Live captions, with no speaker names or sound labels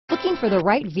Looking for the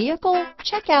right vehicle?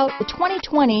 Check out the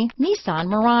 2020 Nissan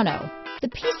Murano. The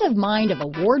peace of mind of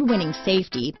award-winning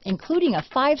safety, including a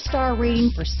 5-star rating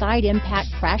for side impact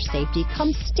crash safety,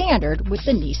 comes standard with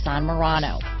the Nissan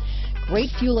Murano.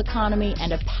 Great fuel economy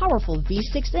and a powerful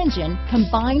V6 engine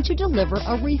combine to deliver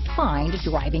a refined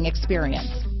driving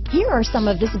experience. Here are some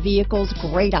of this vehicle's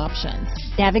great options: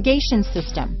 navigation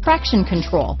system, traction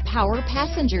control, power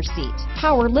passenger seat,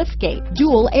 power liftgate,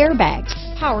 dual airbags,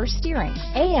 power steering,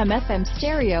 AM/FM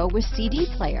stereo with CD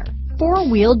player,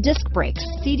 4-wheel disc brakes,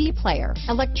 CD player,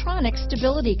 electronic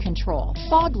stability control,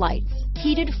 fog lights,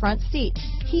 heated front seats,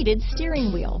 heated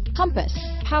steering wheel, compass,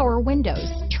 power windows,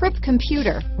 trip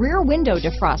computer, rear window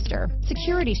defroster,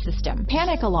 security system,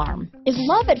 panic alarm. Is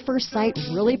love at first sight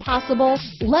really possible?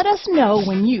 Let us know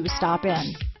when you stop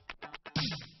in.